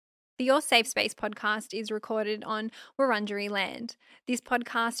The Your Safe Space podcast is recorded on Wurundjeri land. This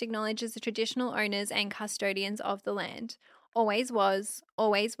podcast acknowledges the traditional owners and custodians of the land. Always was,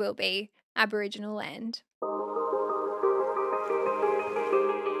 always will be Aboriginal land.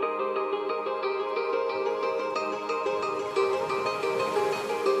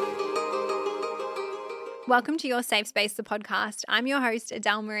 Welcome to Your Safe Space, the podcast. I'm your host,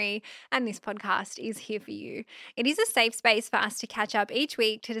 Adele Marie, and this podcast is here for you. It is a safe space for us to catch up each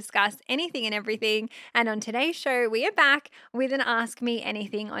week to discuss anything and everything. And on today's show, we are back with an Ask Me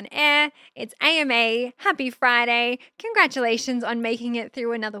Anything on air. It's AMA. Happy Friday. Congratulations on making it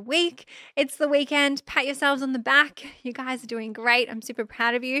through another week. It's the weekend. Pat yourselves on the back. You guys are doing great. I'm super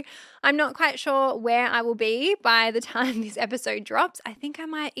proud of you. I'm not quite sure where I will be by the time this episode drops. I think I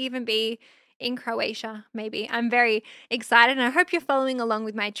might even be in Croatia, maybe. I'm very excited and I hope you're following along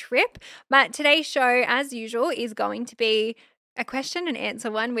with my trip. But today's show, as usual, is going to be a question and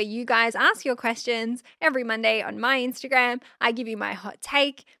answer one where you guys ask your questions every Monday on my Instagram. I give you my hot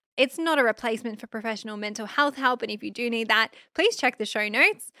take. It's not a replacement for professional mental health help, and if you do need that, please check the show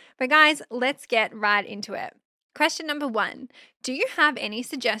notes. But guys, let's get right into it. Question number 1, do you have any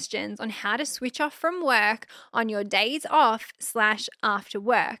suggestions on how to switch off from work on your days off / after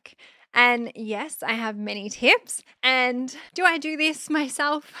work? And yes, I have many tips. And do I do this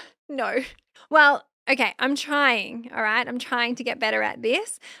myself? No. Well, okay, I'm trying, all right? I'm trying to get better at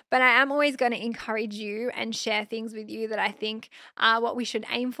this, but I am always going to encourage you and share things with you that I think are what we should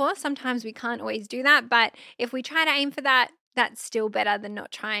aim for. Sometimes we can't always do that, but if we try to aim for that, that's still better than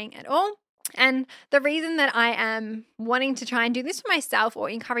not trying at all. And the reason that I am wanting to try and do this for myself or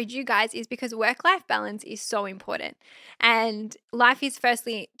encourage you guys is because work-life balance is so important. And life is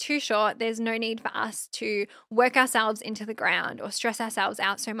firstly too short. There's no need for us to work ourselves into the ground or stress ourselves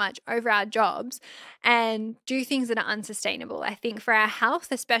out so much over our jobs and do things that are unsustainable. I think for our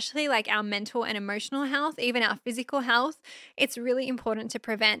health, especially like our mental and emotional health, even our physical health, it's really important to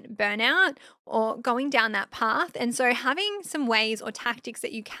prevent burnout or going down that path. And so having some ways or tactics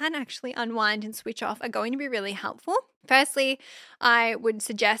that you can actually unwind and switch off are going to be really helpful. Firstly, I would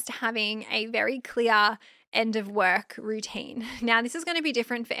suggest having a very clear end of work routine. Now, this is going to be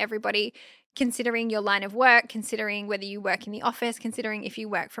different for everybody, considering your line of work, considering whether you work in the office, considering if you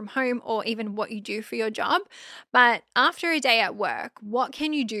work from home, or even what you do for your job. But after a day at work, what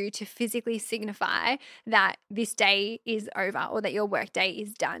can you do to physically signify that this day is over or that your work day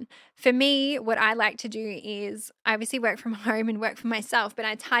is done? For me, what I like to do is I obviously work from home and work for myself, but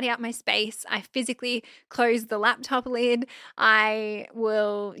I tidy up my space. I physically close the laptop lid. I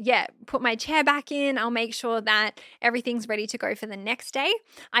will, put my chair back in. I'll make sure that everything's ready to go for the next day.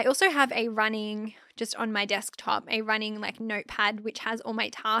 I also have a running, just on my desktop, a running like notepad which has all my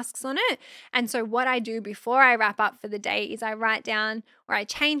tasks on it. And so what I do before I wrap up for the day is I write down or I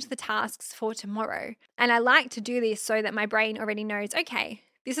change the tasks for tomorrow. And I like to do this so that my brain already knows, okay,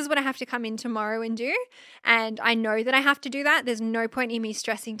 this is what I have to come in tomorrow and do. And I know that I have to do that. There's no point in me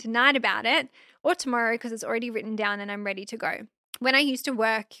stressing tonight about it or tomorrow because it's already written down and I'm ready to go. When I used to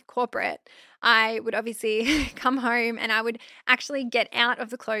work corporate, I would obviously come home and I would actually get out of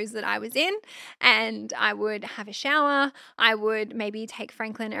the clothes that I was in and I would have a shower. I would maybe take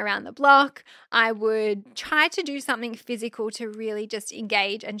Franklin around the block. I would try to do something physical to really just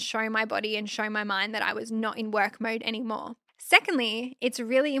engage and show my body and show my mind that I was not in work mode anymore. Secondly, it's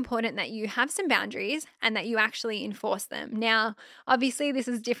really important that you have some boundaries and that you actually enforce them. Now, obviously, this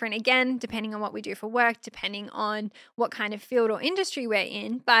is different again, depending on what we do for work, depending on what kind of field or industry we're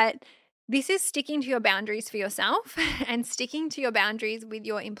in, but this is sticking to your boundaries for yourself and sticking to your boundaries with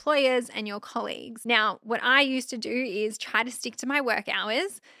your employers and your colleagues. Now, what I used to do is try to stick to my work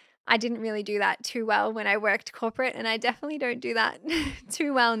hours. I didn't really do that too well when I worked corporate, and I definitely don't do that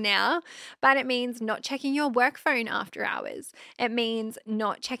too well now. But it means not checking your work phone after hours. It means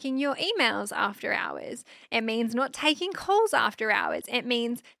not checking your emails after hours. It means not taking calls after hours. It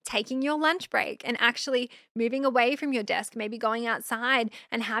means taking your lunch break and actually moving away from your desk, maybe going outside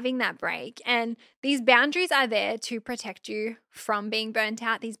and having that break. And these boundaries are there to protect you from being burnt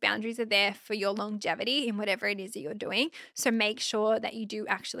out. These boundaries are there for your longevity in whatever it is that you're doing. So make sure that you do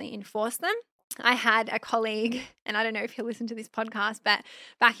actually enforce them. I had a colleague, and I don't know if he'll listen to this podcast, but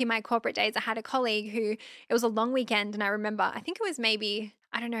back in my corporate days, I had a colleague who, it was a long weekend, and I remember, I think it was maybe,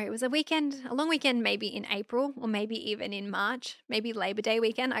 it was a long weekend maybe in April or maybe even in March, maybe Labor Day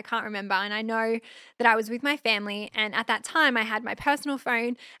weekend, I can't remember. And I know that I was with my family, and at that time I had my personal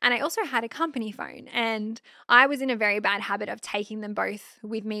phone and I also had a company phone, and I was in a very bad habit of taking them both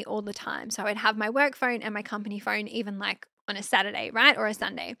with me all the time. So I'd have my work phone and my company phone even like on a Saturday, right? Or a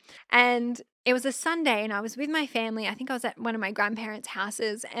Sunday. And it was a Sunday and I was with my family. I think I was at one of my grandparents'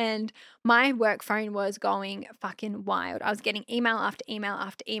 houses and my work phone was going fucking wild. I was getting email after email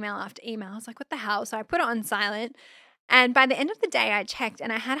after email after email. I was like, what the hell? So I put it on silent. And by the end of the day, I checked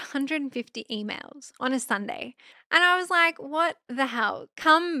and I had 150 emails on a Sunday. And I was like, what the hell?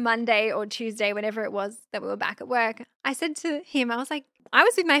 Come Monday or Tuesday, whenever it was that we were back at work, I said to him, I was like, I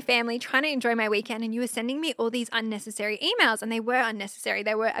was with my family trying to enjoy my weekend and you were sending me all these unnecessary emails, and they were unnecessary.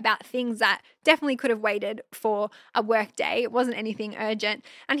 They were about things that definitely could have waited for a work day. It wasn't anything urgent.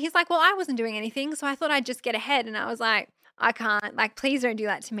 And he's like, well, I wasn't doing anything, so I thought I'd just get ahead. And I was like, I can't, like, please don't do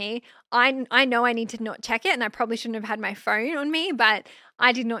that to me. I know I need to not check it and I probably shouldn't have had my phone on me, but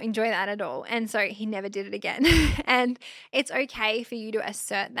I did not enjoy that at all. And so he never did it again. And it's okay for you to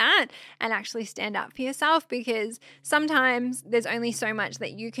assert that and actually stand up for yourself, because sometimes there's only so much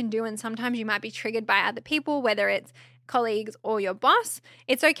that you can do. And sometimes you might be triggered by other people, whether it's colleagues or your boss.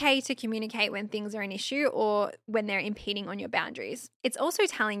 It's okay to communicate when things are an issue or when they're impeding on your boundaries. It's also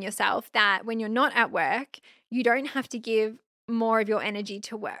telling yourself that when you're not at work, you don't have to give more of your energy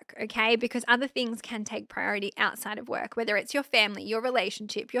to work, okay? Because other things can take priority outside of work, whether it's your family, your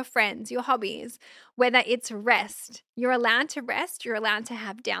relationship, your friends, your hobbies, whether it's rest. You're allowed to rest. You're allowed to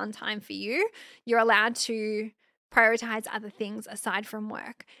have downtime for you. You're allowed to prioritize other things aside from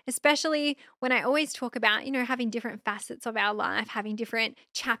work, especially when I always talk about, having different facets of our life, having different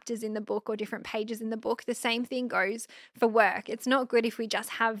chapters in the book or different pages in the book. The same thing goes for work. It's not good if we just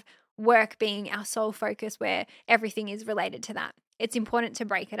have work being our sole focus where everything is related to that. It's important to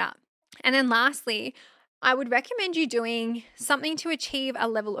break it up. And then lastly, I would recommend you doing something to achieve a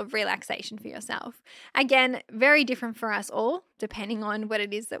level of relaxation for yourself. Again, very different for us all, depending on what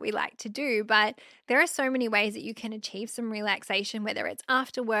it is that we like to do, but there are so many ways that you can achieve some relaxation, whether it's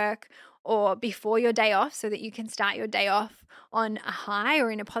after work or before your day off, so that you can start your day off on a high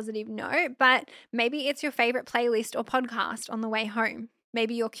or in a positive note. But maybe it's your favorite playlist or podcast on the way home.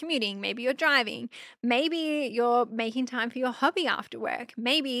 Maybe you're commuting, maybe you're driving, maybe you're making time for your hobby after work,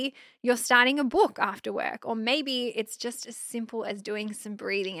 maybe you're starting a book after work, or maybe it's just as simple as doing some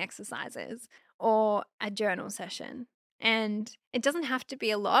breathing exercises or a journal session. And it doesn't have to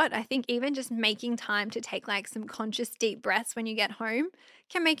be a lot. I think even just making time to take like some conscious deep breaths when you get home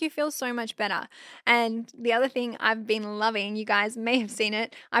can make you feel so much better. And the other thing I've been loving, you guys may have seen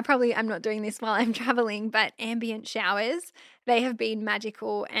it, I'm not doing this while I'm traveling, but ambient showers, they have been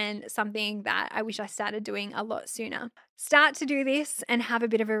magical and something that I wish I started doing a lot sooner. Start to do this and have a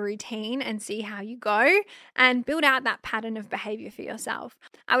bit of a routine and see how you go and build out that pattern of behavior for yourself.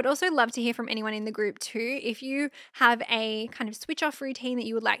 I would also love to hear from anyone in the group too. If you have a kind of switch off routine that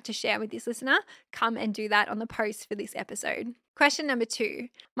you would like to share with this listener, come and do that on the post for this episode. Question number 2,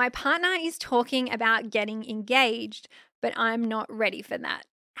 my partner is talking about getting engaged, but I'm not ready for that.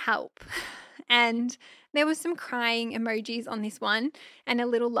 Help. And there was some crying emojis on this one and a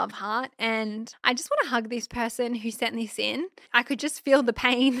little love heart. And I just want to hug this person who sent this in. I could just feel the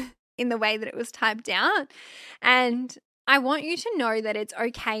pain in the way that it was typed out. And I want you to know that it's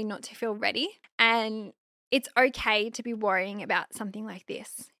okay not to feel ready. And it's okay to be worrying about something like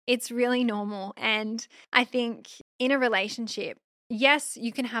this. It's really normal. And I think in a relationship, yes,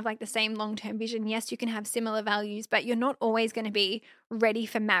 you can have like the same long-term vision. Yes, you can have similar values, but you're not always going to be ready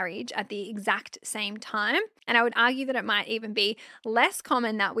for marriage at the exact same time. And I would argue that it might even be less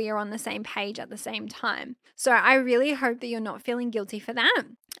common that we are on the same page at the same time. So I really hope that you're not feeling guilty for that.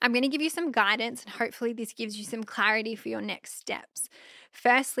 I'm going to give you some guidance and hopefully this gives you some clarity for your next steps.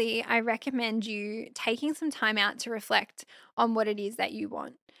 Firstly, I recommend you taking some time out to reflect on what it is that you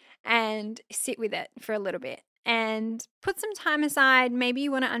want and sit with it for a little bit. And put some time aside. Maybe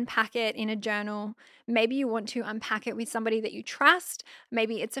you want to unpack it in a journal. Maybe you want to unpack it with somebody that you trust.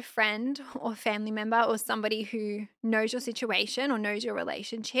 Maybe it's a friend or family member or somebody who knows your situation or knows your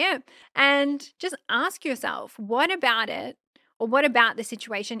relationship. And just ask yourself, what about it or what about the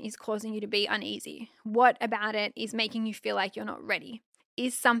situation is causing you to be uneasy? What about it is making you feel like you're not ready?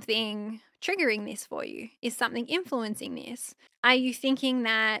 Is something triggering this for you? Is something influencing this? Are you thinking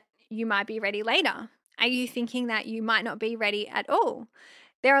that you might be ready later? Are you thinking that you might not be ready at all?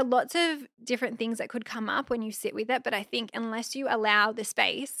 There are lots of different things that could come up when you sit with it, but I think unless you allow the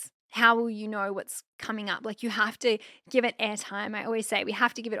space, how will you know what's coming up? Like you have to give it airtime. I always say we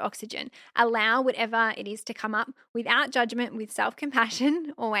have to give it oxygen. Allow whatever it is to come up without judgment, with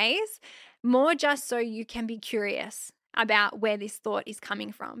self-compassion always, more just so you can be curious about where this thought is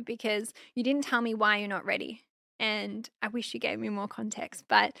coming from, because you didn't tell me why you're not ready. And I wish you gave me more context,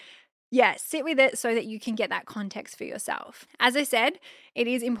 but sit with it so that you can get that context for yourself. As I said, it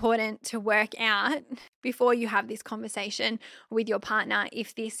is important to work out before you have this conversation with your partner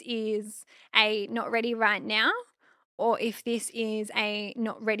if this is a not ready right now or if this is a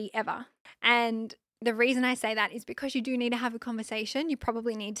not ready ever. And the reason I say that is because you do need to have a conversation. You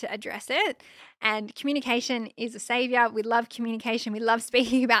probably need to address it. And communication is a savior. We love communication. We love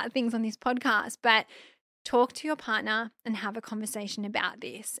speaking about things on this podcast, but talk to your partner and have a conversation about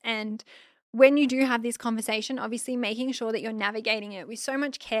this. And when you do have this conversation, obviously making sure that you're navigating it with so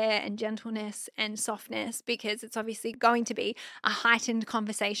much care and gentleness and softness, because it's obviously going to be a heightened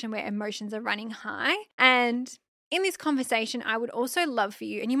conversation where emotions are running high. And in this conversation, I would also love for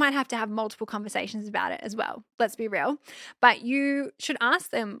you, and you might have to have multiple conversations about it as well, let's be real, but you should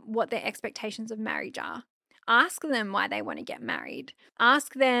ask them what their expectations of marriage are. Ask them why they want to get married.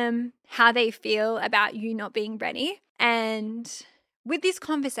 Ask them how they feel about you not being ready. And with this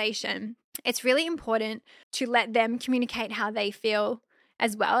conversation, it's really important to let them communicate how they feel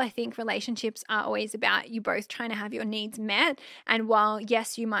as well. I think relationships are always about you both trying to have your needs met. And while,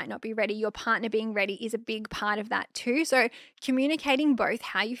 yes, you might not be ready, your partner being ready is a big part of that too. So communicating both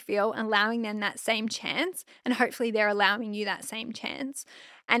how you feel, allowing them that same chance, and hopefully they're allowing you that same chance.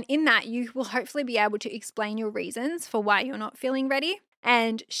 And in that, you will hopefully be able to explain your reasons for why you're not feeling ready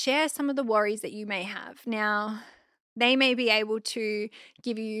and share some of the worries that you may have. Now, they may be able to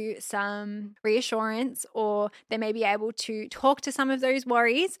give you some reassurance, or they may be able to talk to some of those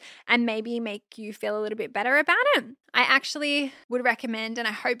worries and maybe make you feel a little bit better about it. I actually would recommend, and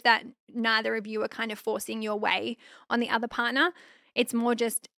I hope that neither of you are kind of forcing your way on the other partner. It's more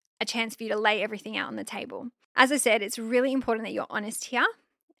just a chance for you to lay everything out on the table. As I said, it's really important that you're honest here.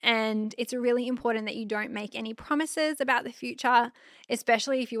 And it's really important that you don't make any promises about the future,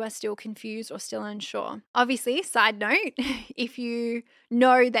 especially if you are still confused or still unsure. Obviously, side note, if you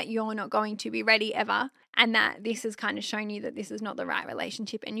know that you're not going to be ready ever and that this has kind of shown you that this is not the right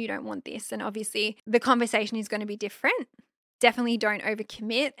relationship and you don't want this, and obviously the conversation is going to be different, definitely don't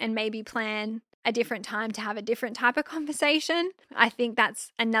overcommit and maybe plan a different time to have a different type of conversation. I think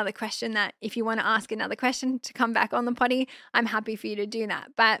that's another question that if you want to ask another question to come back on the potty, I'm happy for you to do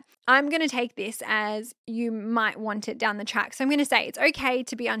that. But I'm going to take this as you might want it down the track. So I'm going to say it's okay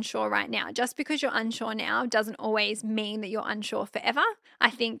to be unsure right now. Just because you're unsure now doesn't always mean that you're unsure forever. I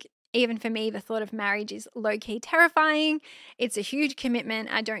think even for me, the thought of marriage is low-key terrifying. It's a huge commitment.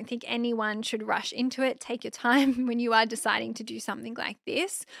 I don't think anyone should rush into it. Take your time when you are deciding to do something like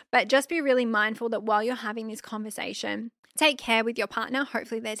this. But just be really mindful that while you're having this conversation, take care with your partner.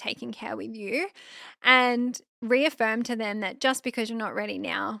 Hopefully they're taking care with you. And reaffirm to them that just because you're not ready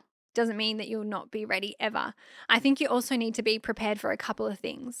now doesn't mean that you'll not be ready ever. I think you also need to be prepared for a couple of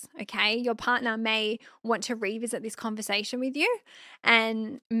things, okay? Your partner may want to revisit this conversation with you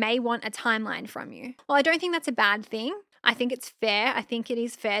and may want a timeline from you. Well, I don't think that's a bad thing. I think it's fair. I think it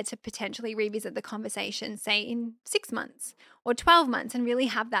is fair to potentially revisit the conversation, say in 6 months or 12 months, and really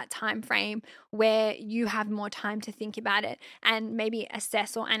have that time frame where you have more time to think about it and maybe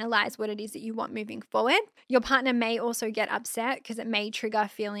assess or analyze what it is that you want moving forward. Your partner may also get upset because it may trigger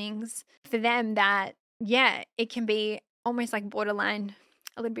feelings for them that, it can be almost like borderline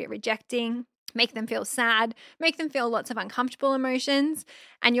a little bit rejecting, make them feel sad, make them feel lots of uncomfortable emotions.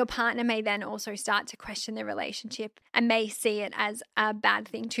 And your partner may then also start to question the relationship and may see it as a bad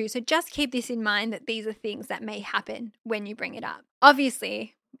thing too. So just keep this in mind that these are things that may happen when you bring it up.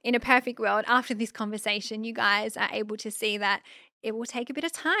 Obviously, in a perfect world, after this conversation, you guys are able to see that it will take a bit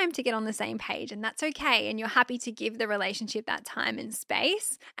of time to get on the same page, and that's okay. And you're happy to give the relationship that time and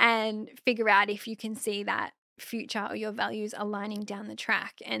space and figure out if you can see that future or your values aligning down the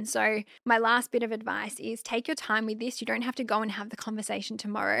track. And so my last bit of advice is take your time with this. You don't have to go and have the conversation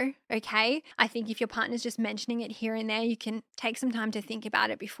tomorrow, okay? I think if your partner's just mentioning it here and there, you can take some time to think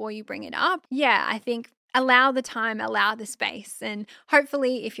about it before you bring it up. I think allow the time, allow the space. And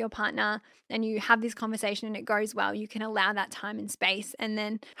hopefully if your partner and you have this conversation and it goes well, you can allow that time and space and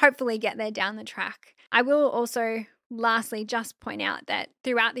then hopefully get there down the track. I will also lastly just point out that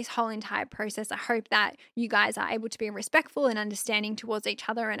throughout this whole entire process, I hope that you guys are able to be respectful and understanding towards each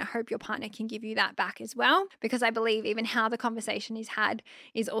other, and I hope your partner can give you that back as well, because I believe even how the conversation is had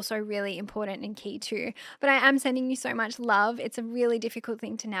is also really important and key too. But I am sending you so much love. It's a really difficult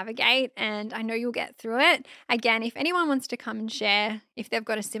thing to navigate, and I know you'll get through it. Again, if anyone wants to come and share, if they've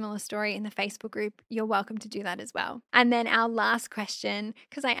got a similar story in the Facebook group, you're welcome to do that as well. And then our last question,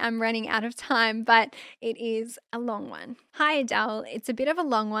 because I am running out of time, but it is a long one. Hi Adele, it's a bit of a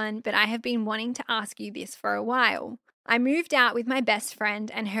long one, but I have been wanting to ask you this for a while. I moved out with my best friend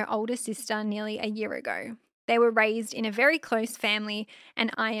and her older sister nearly a year ago. They were raised in a very close family,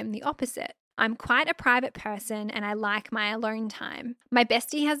 and I am the opposite. I'm quite a private person and I like my alone time. My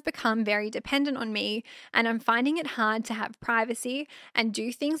bestie has become very dependent on me, and I'm finding it hard to have privacy and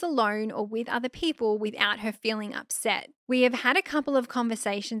do things alone or with other people without her feeling upset. We have had a couple of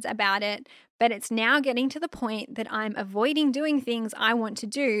conversations about it, but it's now getting to the point that I'm avoiding doing things I want to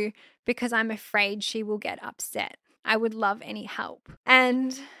do because I'm afraid she will get upset. I would love any help.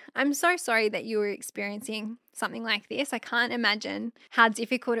 And I'm so sorry that you were experiencing something like this. I can't imagine how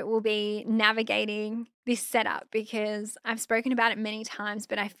difficult it will be navigating this setup, because I've spoken about it many times,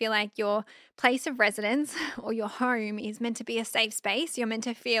 but I feel like your place of residence or your home is meant to be a safe space. You're meant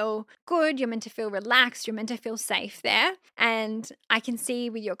to feel good. You're meant to feel relaxed. You're meant to feel safe there. And I can see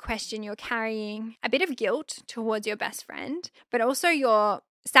with your question, you're carrying a bit of guilt towards your best friend, but also you're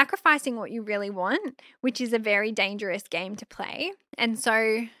sacrificing what you really want, which is a very dangerous game to play. And so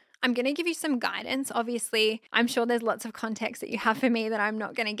I'm going to give you some guidance. Obviously, I'm sure there's lots of context that you have for me that I'm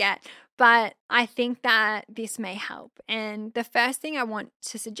not going to get, but I think that this may help. And the first thing I want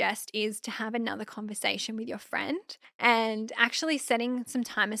to suggest is to have another conversation with your friend and actually setting some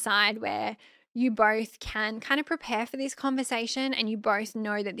time aside where you both can kind of prepare for this conversation, and you both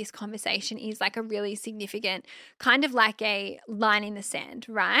know that this conversation is like a really significant, kind of like a line in the sand,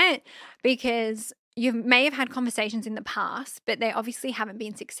 right? Because you may have had conversations in the past, but they obviously haven't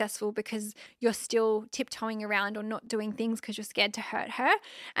been successful because you're still tiptoeing around or not doing things because you're scared to hurt her.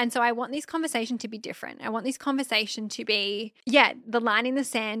 And so I want this conversation to be different. I want this conversation to be, the line in the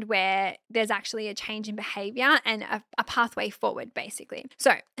sand where there's actually a change in behavior and a pathway forward, basically.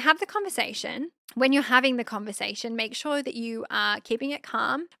 So have the conversation. When you're having the conversation, make sure that you are keeping it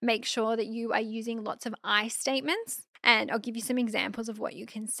calm. Make sure that you are using lots of I statements. And I'll give you some examples of what you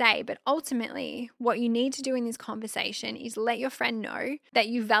can say. But ultimately, what you need to do in this conversation is let your friend know that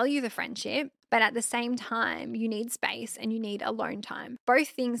you value the friendship, but at the same time, you need space and you need alone time. Both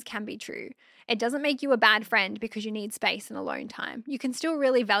things can be true. It doesn't make you a bad friend because you need space and alone time. You can still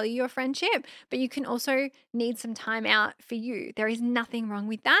really value your friendship, but you can also need some time out for you. There is nothing wrong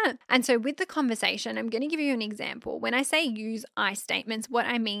with that. And so with the conversation, I'm going to give you an example. When I say use I statements, what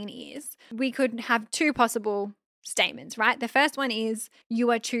I mean is we could have two possible statements, right? The first one is, you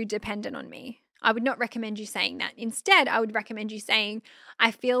are too dependent on me. I would not recommend you saying that. Instead, I would recommend you saying,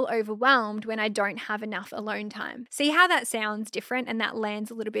 I feel overwhelmed when I don't have enough alone time. See how that sounds different and that lands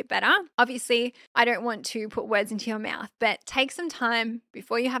a little bit better? Obviously, I don't want to put words into your mouth, but take some time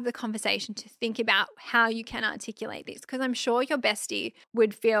before you have the conversation to think about how you can articulate this, because I'm sure your bestie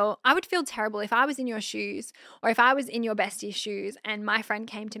I would feel terrible if I was in your shoes, or if I was in your bestie's shoes and my friend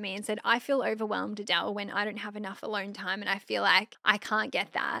came to me and said, I feel overwhelmed, Adele, when I don't have enough alone time and I feel like I can't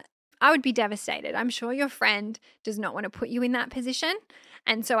get that. I would be devastated. I'm sure your friend does not want to put you in that position.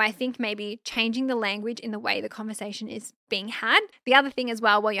 And so I think maybe changing the language in the way the conversation is being had. The other thing as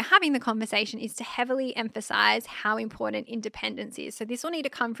well, while you're having the conversation, is to heavily emphasize how important independence is. So this will need to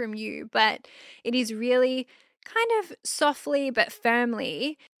come from you, but it is really kind of softly but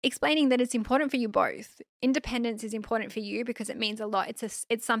firmly explaining that it's important for you both. Independence is important for you because it means a lot.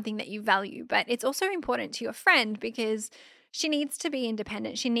 It's something that you value, but it's also important to your friend because she needs to be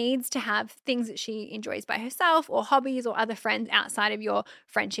independent. She needs to have things that she enjoys by herself, or hobbies or other friends outside of your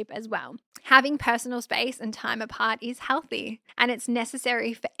friendship as well. Having personal space and time apart is healthy, and it's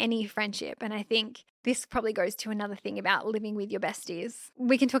necessary for any friendship. And I think this probably goes to another thing about living with your besties.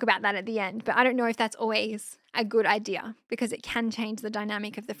 We can talk about that at the end, but I don't know if that's always a good idea, because it can change the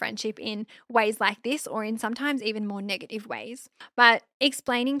dynamic of the friendship in ways like this, or in sometimes even more negative ways. But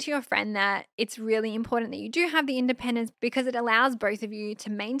explaining to your friend that it's really important that you do have the independence, because it allows both of you to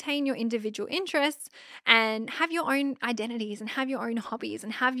maintain your individual interests and have your own identities and have your own hobbies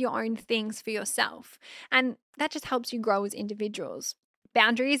and have your own things for yourself. And that just helps you grow as individuals.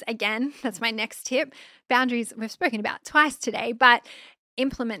 Boundaries, again, that's my next tip. Boundaries we've spoken about twice today, but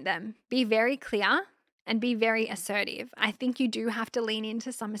implement them. Be very clear and be very assertive. I think you do have to lean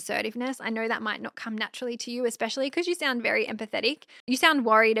into some assertiveness. I know that might not come naturally to you, especially because you sound very empathetic. You sound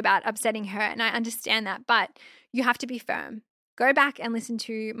worried about upsetting her, and I understand that, but you have to be firm. Go back and listen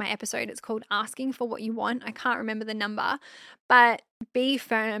to my episode. It's called Asking for What You Want. I can't remember the number, but be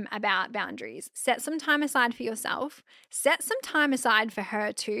firm about boundaries. Set some time aside for yourself. Set some time aside for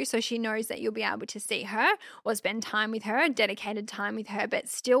her too, so she knows that you'll be able to see her or spend time with her, dedicated time with her, but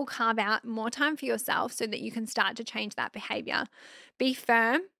still carve out more time for yourself so that you can start to change that behavior. Be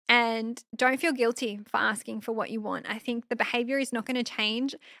firm And don't feel guilty for asking for what you want. I think the behavior is not going to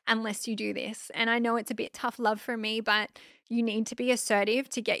change unless you do this. And I know it's a bit tough love for me, but you need to be assertive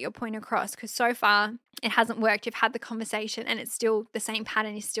to get your point across, because so far it hasn't worked. You've had the conversation and it's still the same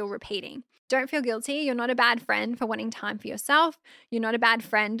pattern is still repeating. Don't feel guilty. You're not a bad friend for wanting time for yourself. You're not a bad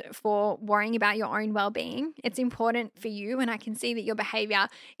friend for worrying about your own well-being. It's important for you, and I can see that your behavior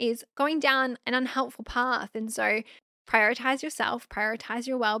is going down an unhelpful path. And so prioritize yourself, prioritize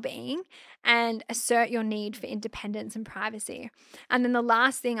your well-being, and assert your need for independence and privacy. And then the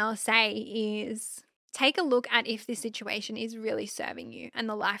last thing I'll say is take a look at if this situation is really serving you and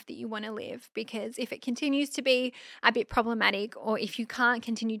the life that you want to live. Because if it continues to be a bit problematic, or if you can't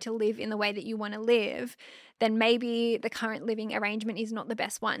continue to live in the way that you want to live, then maybe the current living arrangement is not the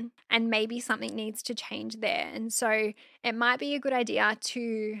best one, and maybe something needs to change there. And so it might be a good idea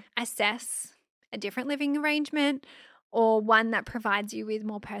to assess a different living arrangement, or one that provides you with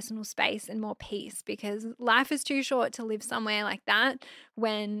more personal space and more peace, because life is too short to live somewhere like that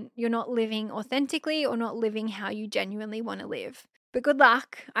when you're not living authentically or not living how you genuinely want to live. But good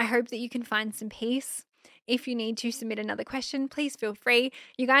luck. I hope that you can find some peace. If you need to submit another question, please feel free.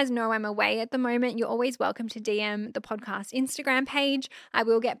 You guys know I'm away at the moment. You're always welcome to DM the podcast Instagram page. I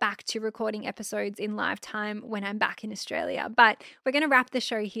will get back to recording episodes in live time when I'm back in Australia. But we're going to wrap the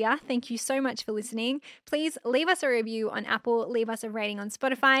show here. Thank you so much for listening. Please leave us a review on Apple, leave us a rating on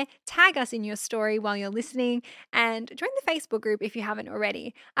Spotify, tag us in your story while you're listening, and join the Facebook group if you haven't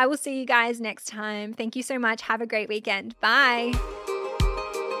already. I will see you guys next time. Thank you so much. Have a great weekend. Bye.